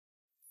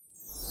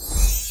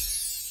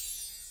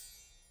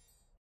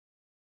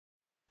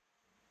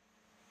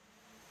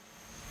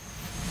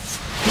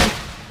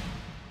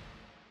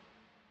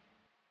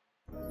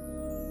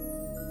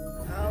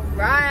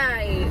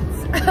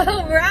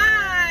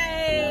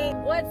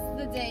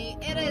update.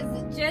 It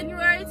is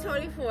January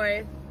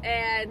 24th,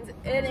 and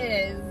it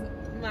is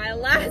my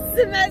last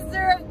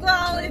semester of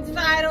college,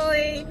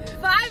 finally.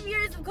 5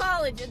 years of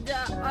college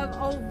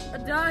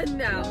done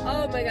now.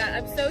 Oh my god,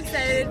 I'm so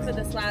excited for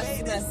this last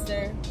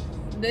semester.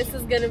 This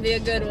is gonna be a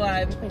good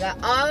one. I got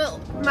all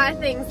my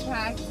things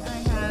packed.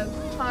 I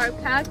have car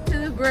packed to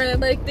the brim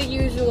like the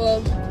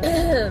usual.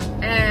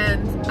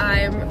 And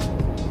I'm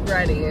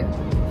ready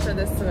for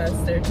this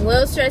semester. A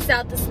little stressed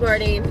out this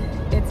morning.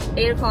 It's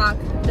 8 o'clock.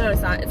 No,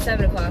 it's not. It's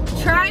 7 o'clock.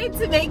 Trying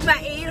to make my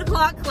 8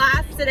 o'clock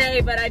class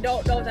today, but I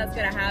don't know if that's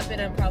gonna happen.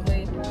 I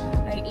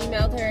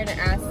emailed her and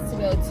asked to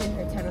go to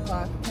her 10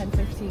 o'clock,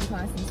 10:15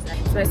 class instead.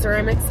 It's my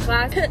ceramics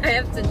class. I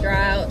have to draw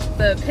out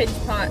the pinch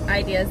pot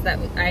ideas that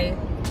I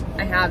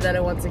have that I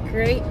want to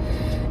create.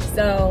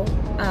 So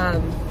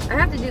I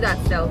have to do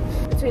that still.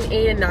 Between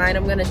 8 and 9,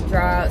 I'm gonna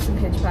draw out some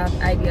pinch pot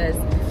ideas,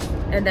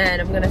 and then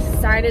I'm gonna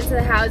sign into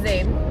the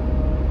housing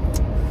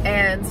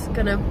and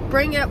gonna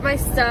bring up my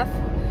stuff.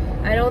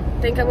 I don't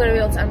think I'm gonna be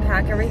able to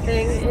unpack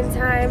everything in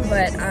time,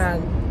 but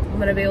I'm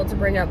gonna be able to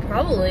bring up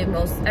probably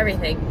most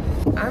everything.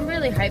 I'm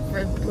really hyped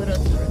for Pluto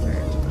to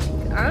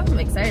return. I'm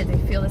excited to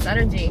feel this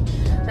energy.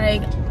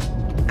 Like,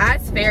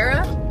 as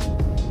Farah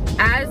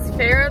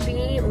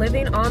being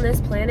living on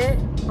this planet,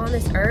 on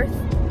this earth,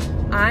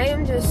 I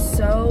am just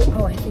so,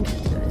 oh, I think I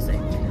have to go this way.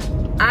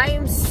 I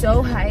am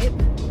so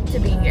hyped to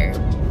be here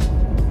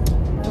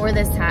for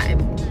this time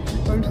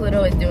when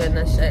Pluto is doing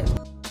this shit.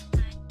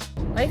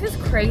 Life is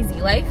crazy.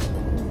 Life,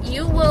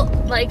 you will,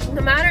 like,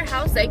 no matter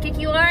how psychic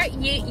you are,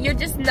 you're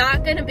just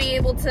not gonna be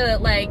able to,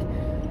 like,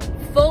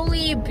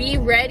 fully be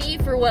ready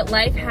for what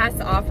life has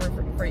to offer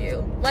for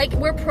you. Like,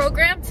 we're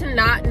programmed to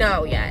not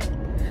know yet.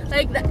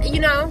 Like, you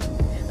know,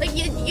 like,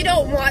 you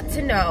don't want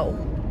to know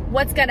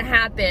what's gonna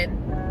happen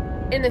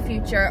in the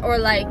future, or,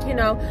 like, you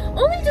know,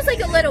 only just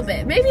like a little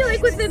bit, maybe like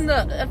within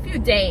a few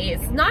days.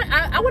 Not,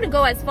 I want to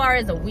go as far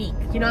as a week,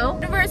 you know.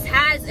 The universe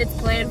has its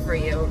plan for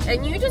you,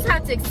 and you just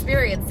have to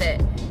experience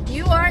it.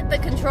 You are the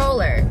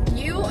controller,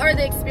 you are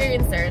the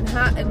experiencer, and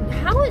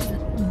how is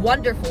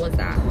wonderful is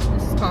that?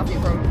 This is coffee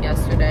from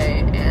yesterday,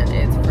 and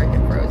it's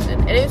freaking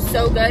frozen. It is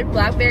so good.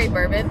 Blackberry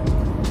bourbon,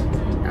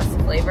 that's the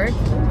flavor.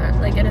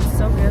 Like, it is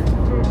so good.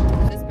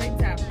 This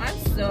springtime,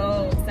 I'm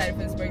so excited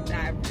for the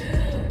springtime.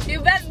 You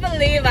best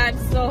believe I'm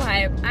so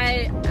hyped.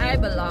 I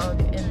belong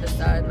in the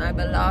sun. I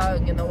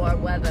belong in the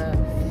warm weather.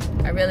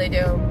 I really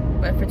do.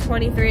 But for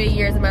 23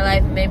 years of my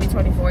life, maybe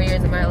 24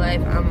 years of my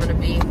life, I'm gonna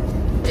be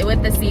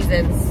with the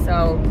seasons.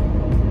 So,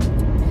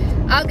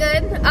 all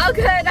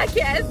good, I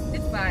guess.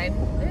 It's fine.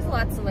 There's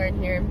lots to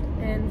learn here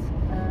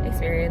and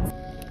experience.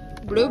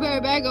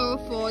 Blueberry bagel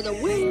for the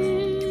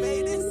win.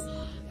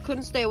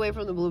 Couldn't stay away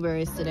from the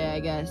blueberries today, I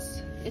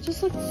guess. It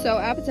just looked so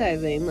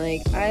appetizing.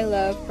 Like, I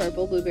love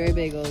purple blueberry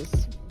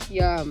bagels.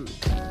 Yum.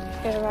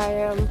 Here I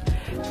am.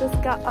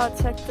 Just got all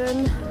checked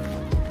in.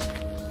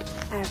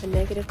 I have a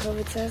negative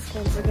COVID test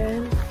once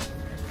again.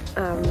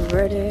 I'm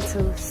ready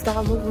to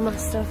start moving my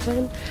stuff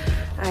in.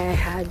 I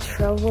had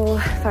trouble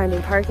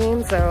finding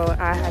parking, so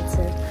I had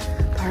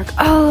to park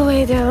all the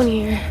way down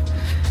here.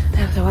 I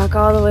have to walk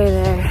all the way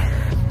there.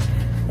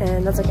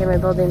 And that's okay, my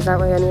building's that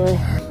way anyway.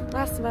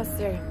 Last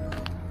semester.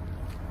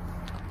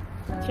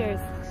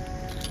 Cheers.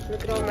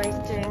 Look at all my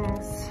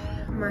things.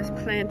 My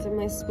plant and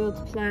my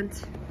spilled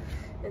plant.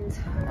 And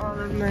all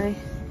of my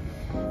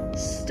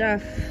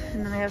stuff.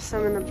 And then I have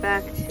some in the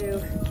back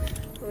too.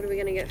 What are we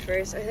gonna get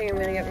first? I think I'm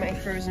gonna get my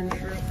frozen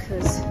fruit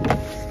because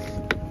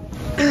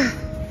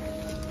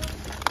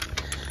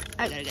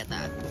I gotta get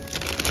that.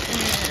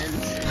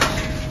 And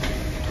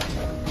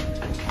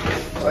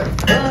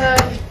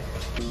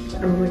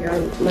oh my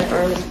god, my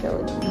arm is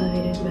feeling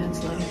elevated.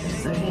 Matt's loud.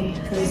 That's okay.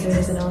 At least there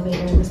is an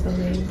elevator in this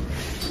building.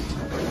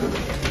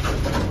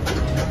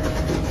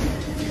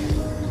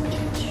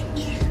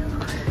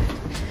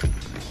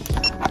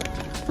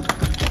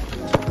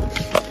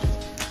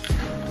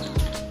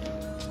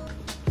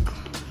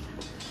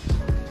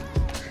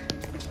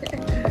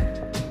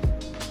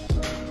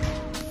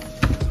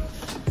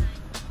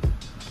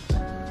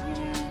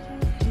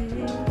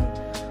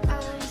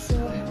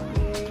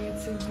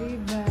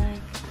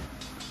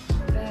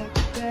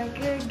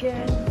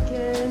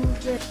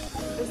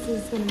 This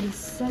is gonna be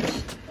such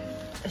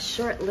a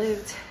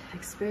short-lived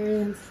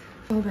experience.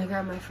 Oh my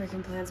god, my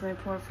freaking plants, my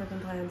poor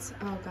freaking plants.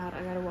 Oh god,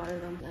 I gotta water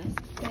them. Nice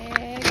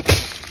bag.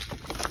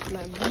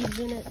 My beads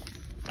in it.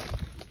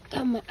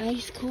 Got my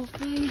iced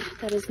coffee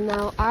that is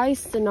now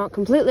iced and not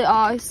completely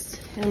iced.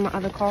 And my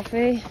other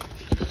coffee.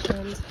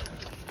 And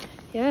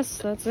yes,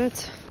 that's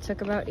it.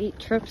 Took about 8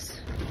 trips.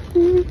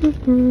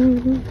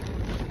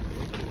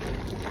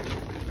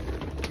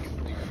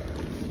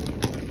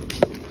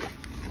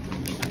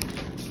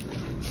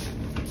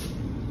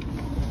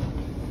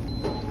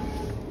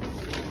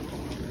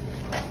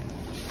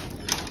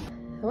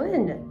 What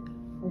a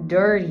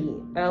dirty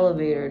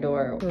elevator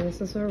door. Oh, this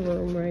is our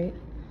room, right?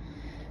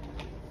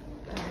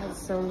 I had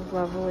some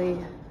lovely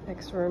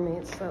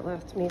ex-roommates that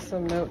left me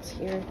some notes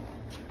here.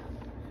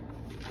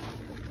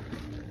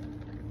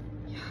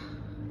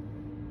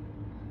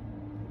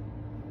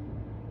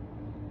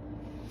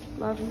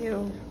 Love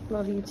you.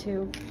 Love you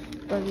too.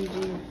 Love you,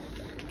 G.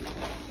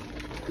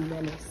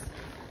 Menace.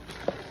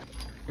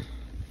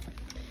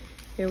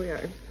 Here we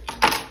are.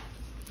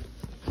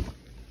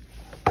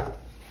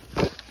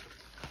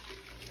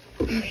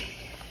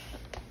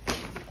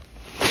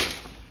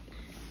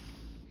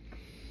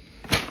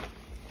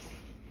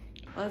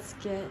 Let's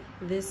get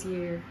this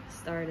year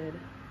started.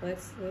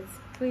 Let's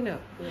clean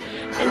up.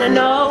 And I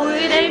know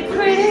it ain't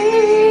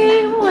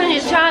pretty when you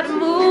try to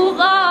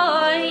move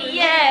on,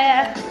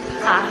 yeah.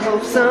 I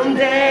hope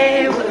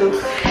someday we'll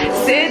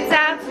sit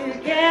down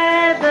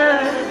together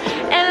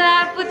and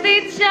laugh with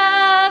each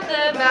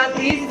other about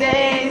these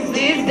days,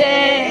 these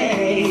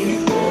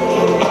days.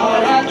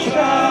 All our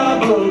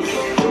troubles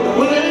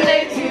we'll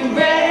lay to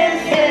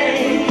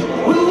rest.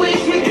 We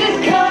wish we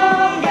could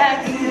come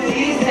back to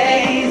these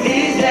days,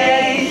 these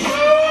days.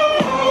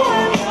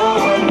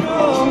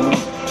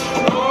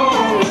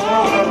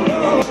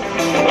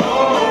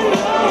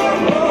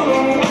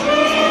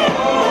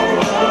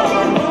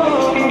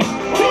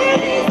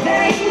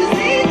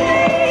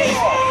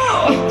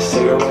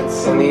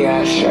 Cigarettes in the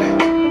ashtray,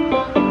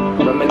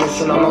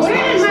 reminiscing on those. Where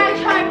did my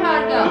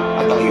tripod go?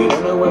 I thought you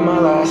didn't know with my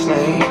last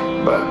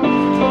name, but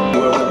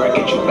we'll never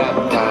get you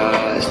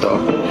baptized. Or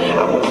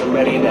I wasn't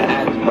ready to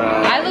act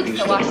right. I look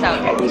so washed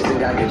out. Always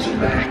think I get you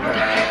back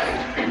right.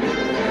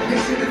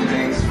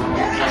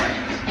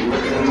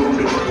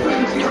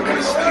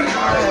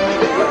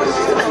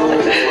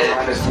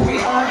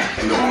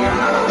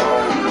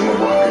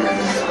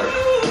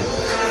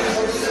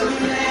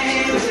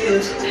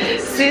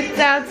 Sit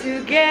down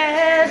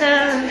together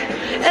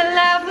and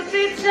laugh with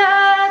each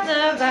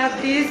other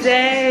about these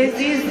days,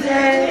 these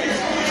days.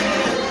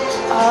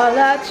 All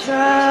our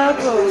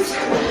troubles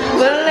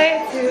will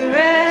lay to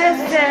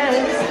rest.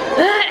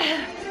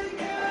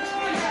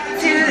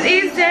 To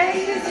these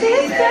days,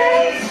 these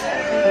days.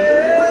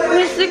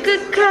 Wish we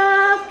could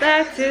come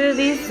back to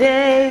these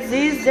days,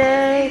 these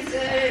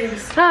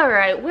days. All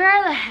right,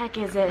 where the heck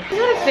is it? I'm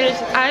gonna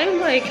finish. I'm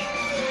like,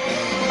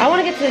 I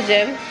want to get to the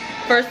gym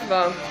first of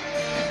all.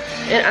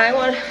 And I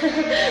want to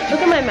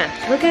look at my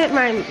mess. Look at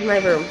my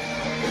room.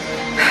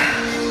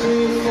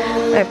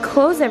 I have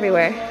clothes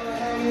everywhere.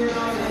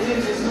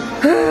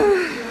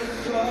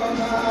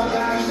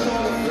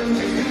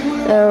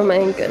 Oh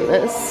my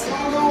goodness.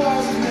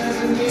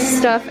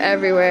 Stuff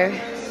everywhere.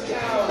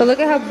 But look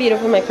at how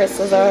beautiful my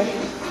crystals are.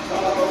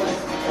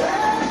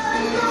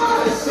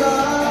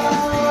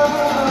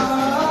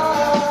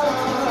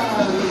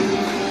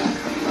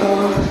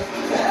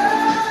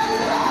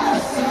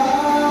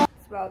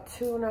 About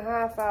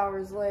 2.5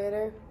 hours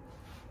later,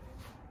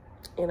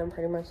 and I'm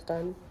pretty much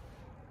done.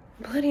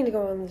 I'm planning to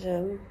go on the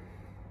gym,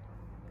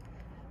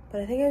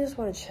 but I think I just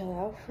want to chill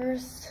out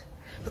first.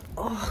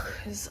 Oh,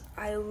 because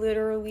I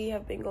literally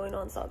have been going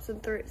on-stop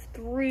since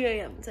 3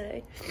 a.m.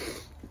 today.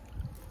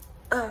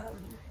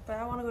 But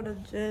I want to go to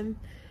the gym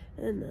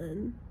and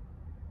then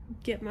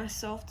get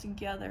myself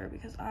together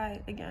because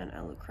I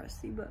look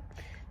crusty, but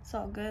it's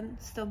all good.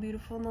 It's still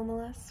beautiful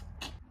nonetheless.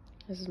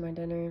 This is my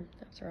dinner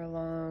after a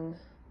long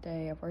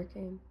day of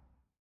working.